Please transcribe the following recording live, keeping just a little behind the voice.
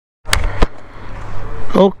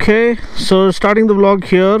Okay, so starting the vlog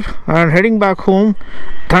here and heading back home.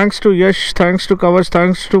 Thanks to Yash, thanks to Kavach,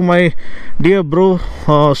 thanks to my dear bro,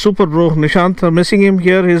 super bro Nishant. Missing him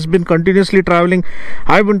here. He's been continuously traveling.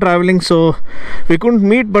 I've been traveling, so we couldn't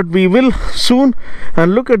meet, but we will soon.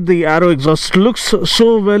 And look at the Aero exhaust. Looks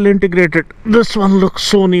so well integrated. This one looks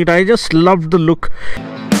so neat. I just loved the look.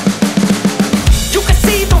 You can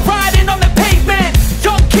see the riding on the pavement.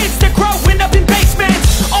 Young kids, they're growing up in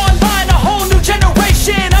basements. Online, a whole new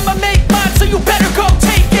generation. I'ma make mine, so you better go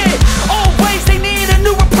take it. Always they need a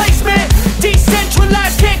new replacement.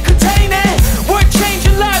 Decentralized, can't contain it. We're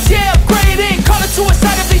changing lives, yeah, upgrading. Call it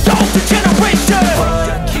suicide of the older generation.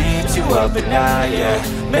 What keeps you up at night, yeah?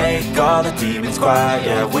 Make all the demons quiet,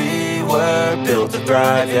 yeah. We were built to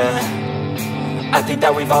thrive, yeah. I think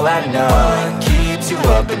that we've all had enough. What keeps you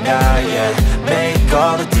up at night, yeah? Make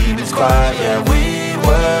all the demons quiet, yeah. We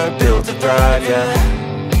were built to thrive, yeah.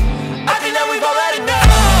 I think that we've all had enough.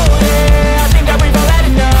 Yeah, I think that we've all had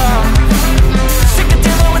enough. Sick of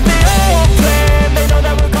dealing with the old plan. They know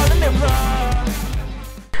that we're calling it wrong.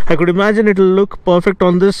 I could imagine it'll look perfect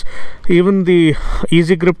on this. Even the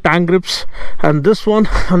Easy Grip tank grips and this one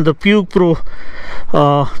and the Puke Pro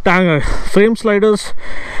tank frame sliders.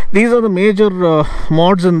 These are the major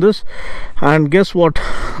mods in this. And guess what?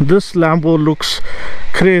 This Lambo looks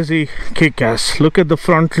crazy kick-ass. Look at the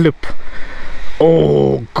front lip.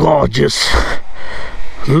 Oh, gorgeous.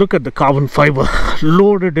 Look at the carbon fiber,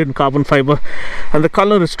 loaded in carbon fiber, and the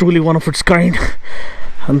color is truly one of its kind.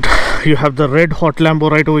 And you have the red hot Lambo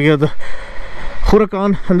right over here, the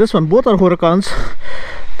Huracan, and this one. Both are Huracans,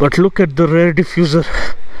 but look at the rear diffuser.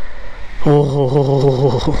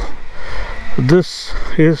 Oh, this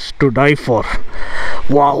is to die for.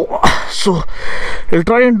 Wow. So I'll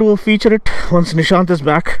try and do a feature it once Nishant is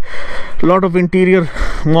back. A lot of interior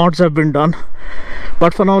mods have been done,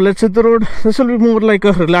 but for now let's hit the road. This will be more like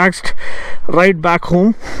a relaxed ride back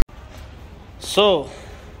home. So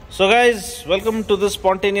guys, welcome to the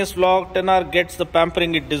Spontaneous Vlog. 10R gets the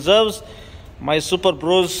pampering it deserves. My super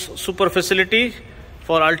bros super facility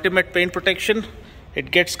for ultimate paint protection.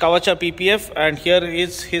 It gets KAVACA PPF, and here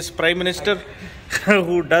is his Prime Minister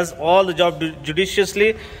who does all the job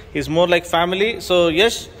judiciously. He's more like family. So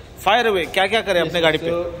yes, fire away. क्या करें अपने गाड़ी पे?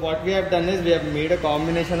 So what we have done is we have made a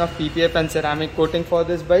combination of PPF and ceramic coating for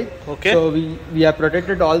this bike. Okay. So we have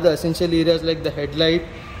protected all the essential areas like the headlight,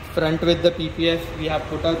 front with the PPF. We have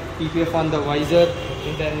put a PPF on the visor.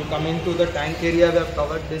 And then coming to the tank area, we have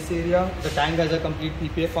covered this area. The tank has a complete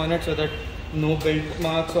PPF on it, so that no belt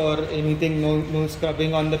marks or anything, no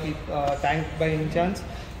scrubbing on the tank by any chance.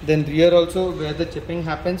 Then rear also, where the chipping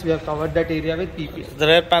happens, we have covered that area with PPF. The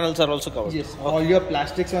rear panels are also covered. Yes, okay. All your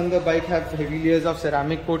plastics on the bike have heavy layers of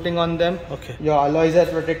ceramic coating on them. Okay. Your alloys are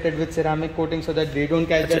protected with ceramic coating so that they don't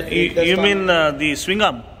catch that. You mean the swing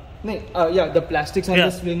arm? No, yeah, the plastics on the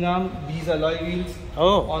swing arm, these alloy wheels,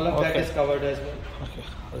 all of that is covered as well. Okay.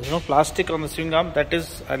 There's no plastic on the swing arm. That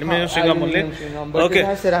is aluminum swing arm only. But okay. It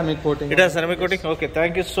has ceramic coating. It has ceramic coating. Okay,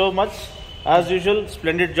 thank you so much. As usual,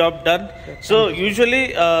 splendid job done. So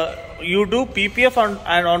usually you do PPF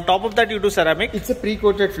and on top of that you do ceramic. It's a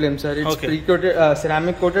pre-coated film, sir. It's pre-coated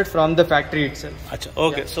ceramic coated from the factory itself. Achha,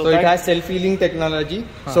 okay. Yeah. So it has self-healing technology.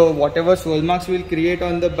 So whatever sole marks we'll create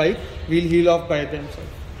on the bike, we'll heal off by themselves.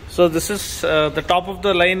 So this is the top of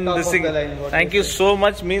the line. Thank you so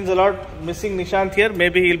much. Means a lot. Missing Nishant here.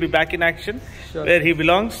 Maybe he'll be back in action where he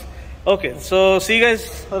belongs. Okay. So see you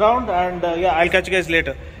guys around, and yeah, I'll catch you guys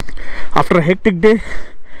later. After a hectic day,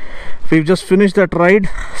 we've just finished that ride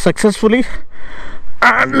successfully,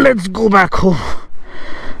 and let's go back home.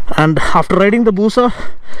 And after riding the Busa,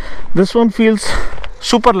 this one feels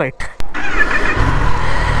super light.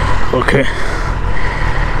 Okay.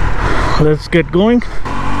 Let's get going.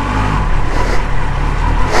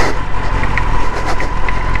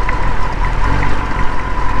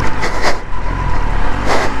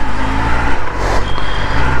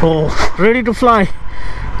 Oh, ready to fly.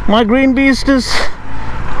 My green beast is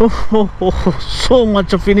so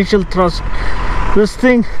much of initial thrust. This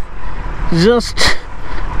thing just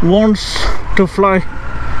wants to fly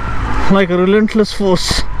like a relentless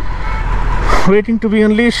force, waiting to be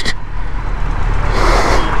unleashed.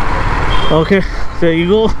 Okay, there you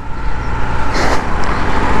go.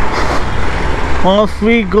 Off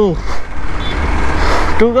we go.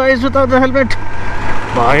 Two guys without the helmet.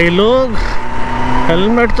 Bye log.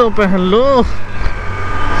 Helmet to pehen lo.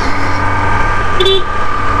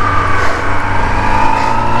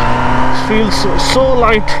 Feels so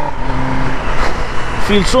light,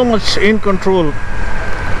 feels so much in control.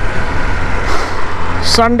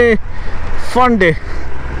 Sunday, fun day,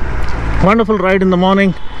 wonderful ride in the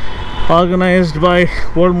morning, organized by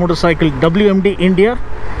World Motorcycle WMD India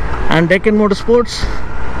and Deccan Motorsports,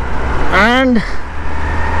 and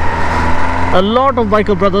a lot of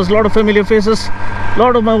biker brothers, a lot of familiar faces, a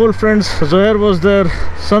lot of my old friends. Zohair was there,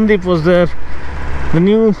 Sandeep was there, the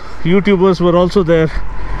new YouTubers were also there,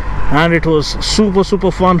 and it was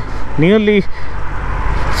super fun. Nearly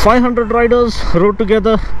 500 riders rode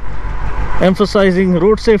together, emphasizing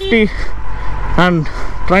road safety and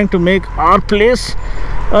trying to make our place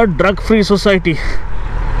a drug-free society.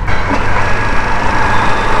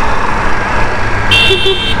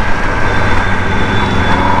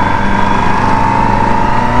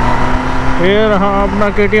 Here अपना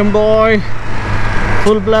KTM boy,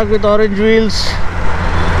 full black with orange wheels.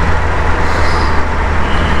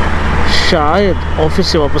 शायद office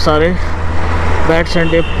से वापस आ रहे, bat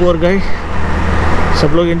Sunday poor गए,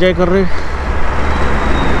 सब लोग enjoy कर रहे।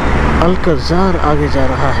 अल्कजार आगे जा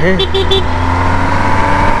रहा है।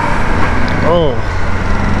 Oh,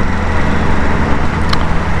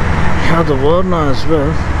 yeah, the Verna as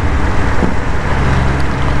well.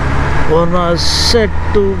 Verna is set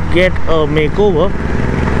to get a makeover.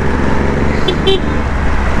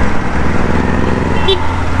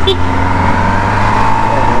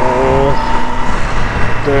 Oh,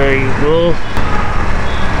 there you go.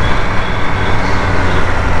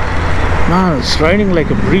 Man, it's riding like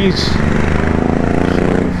a breeze.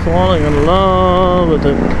 Falling in love with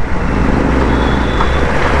it.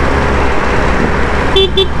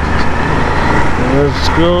 Let's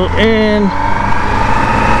go in.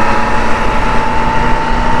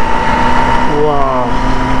 Wow.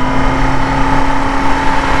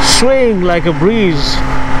 Swaying like a breeze.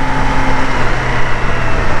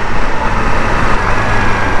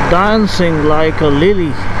 Dancing like a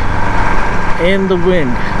lily in the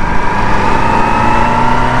wind.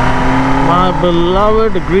 My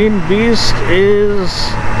beloved green beast is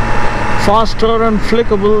faster and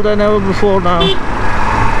flickable than ever before now.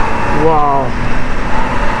 Wow.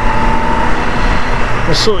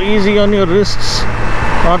 It's so easy on your wrists,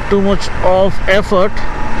 not too much of effort,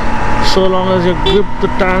 so long as you grip the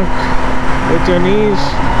tank with your knees.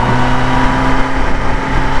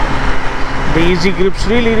 The easy grips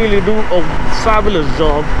really do a fabulous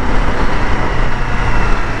job.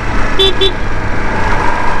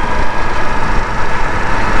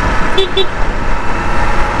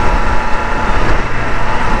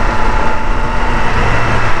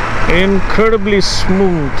 Incredibly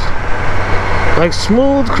smooth, like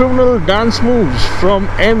smooth criminal dance moves from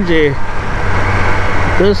MJ.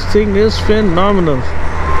 This thing is phenomenal.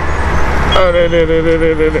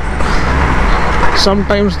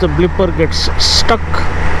 Sometimes the blipper gets stuck.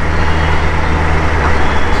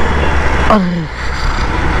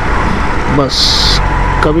 बस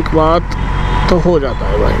कभी कभार तो हो जाता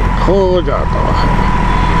है भाई, हो जाता है।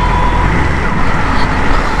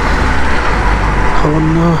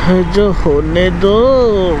 होना है जो होने दो,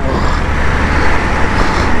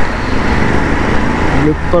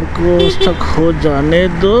 ब्लिपर को स्टक हो जाने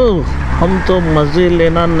दो, हम तो मजे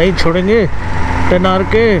लेना नहीं छोड़ेंगे 10R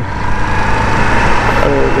के।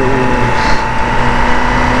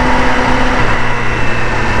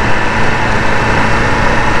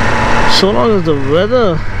 So long as the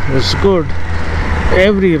weather is good,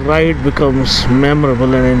 every ride becomes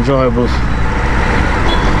memorable and enjoyable.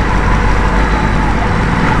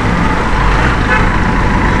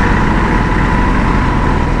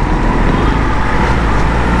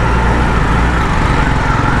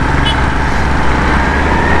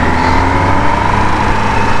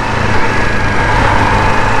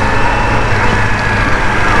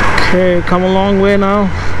 Okay, come a long way now.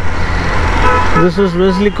 This is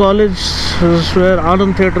Wesley College. This is where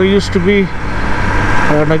Anand Theatre used to be.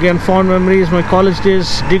 And again, fond memories, my college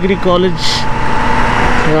days, degree college.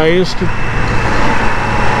 I used to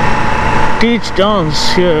teach dance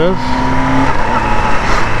here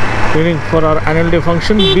during for our annual day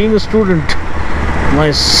function. Being a student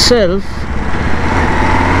myself,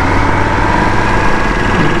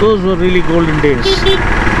 those were really golden days.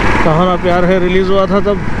 कहाना प्यार है release हुआ था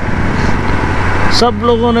तब सब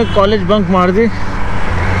लोगों ने college bunk मार दी.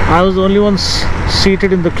 I was the only one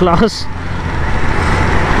seated in the class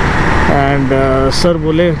and sir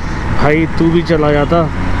बोले भाई तू भी चला जाता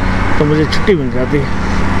तो मुझे छुट्टी मिल जाती.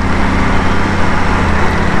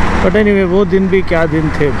 बट एनीवे वो दिन भी क्या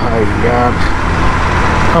दिन थे भाई यार.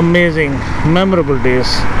 Amazing memorable days.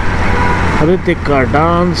 ऋतिक का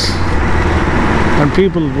dance and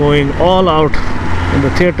people going all out in the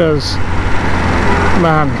theaters.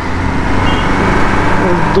 Man,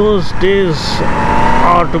 those days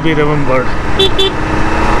are to be remembered.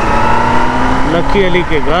 Lucky Ali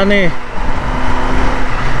के गाने,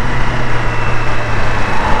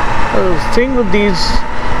 The thing with these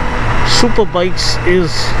super bikes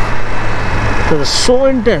is they're so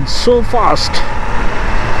intense, so fast.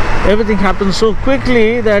 Everything happens so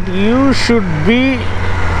quickly that you should be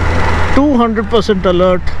 200%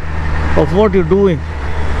 alert of what you're doing.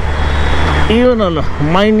 Even a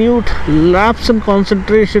minute lapse in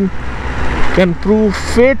concentration can prove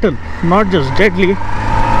fatal, not just deadly.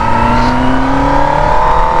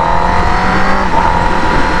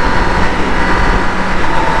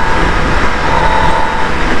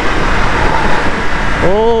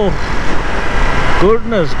 Oh,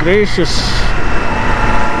 goodness gracious.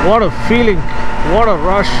 What a feeling, what a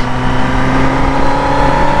rush.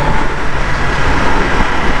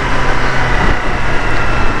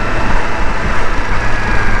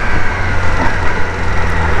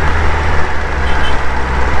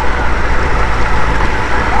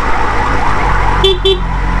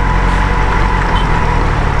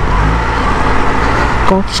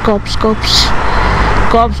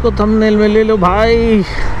 Cops को thumbnail में ले लो भाई,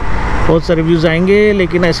 बहुत सारे views आएंगे,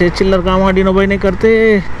 लेकिन ऐसे चिल्लर काम आर्डिनो भाई नहीं करते।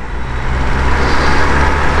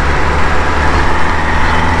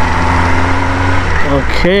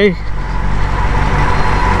 Okay,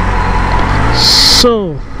 so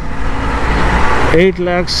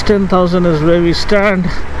 8,10,000 is where we stand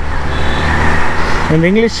in the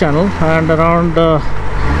English channel, and around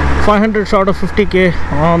 500 short of 50k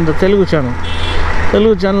on the Telugu channel.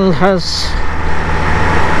 Telugu channel has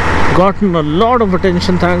gotten a lot of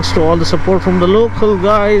attention thanks to all the support from the local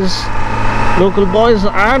guys, local boys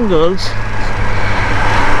and girls.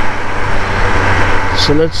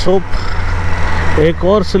 So let's hope एक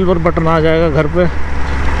और silver button आ जाएगा घर पे.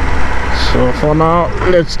 So for now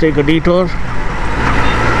let's take a detour.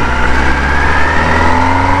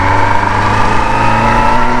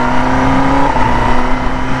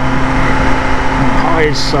 Bhai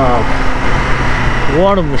sahab,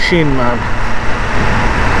 what a machine, man.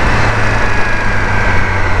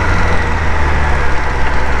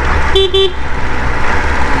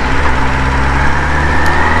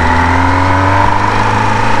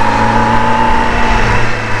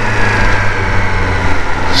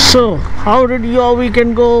 So, how did your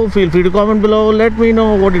weekend go? Feel free to comment below. Let me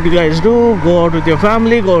know, what did you guys do? Go out with your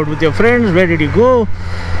family, go out with your friends. Where did you go?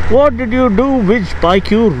 What did you do? Which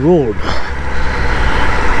bike you rode?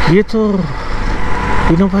 ये तो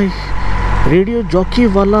तीनों भाई radio jockey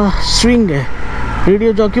वाला swing है,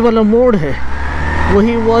 radio jockey वाला mode है,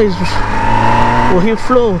 वही voice, वही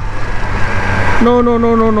flow. No, no,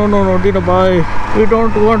 no, no, no, no, no, Dino bhai, we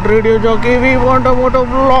don't want radio jockey, we want a moto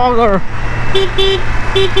vlogger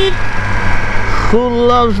who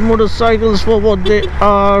loves motorcycles for what they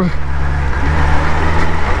are.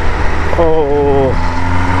 Oh,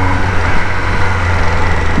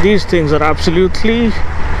 these things are absolutely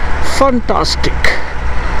fantastic.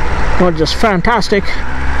 Not just fantastic,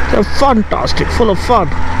 they're fantastic, full of fun.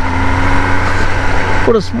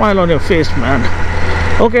 Put a smile on your face, man.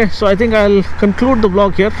 Okay, so I think I'll conclude the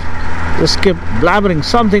vlog here. Just keep blabbering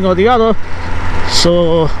something or the other.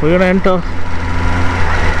 So we're gonna enter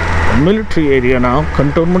a military area now,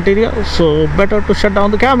 cantonment area. So better to shut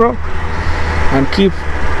down the camera and keep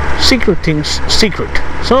secret things secret.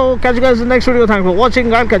 So catch you guys in the next video. Thanks for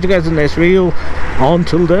watching. I'll catch you guys in the next video.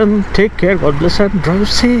 Until then, take care, God bless, and drive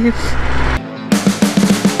safe.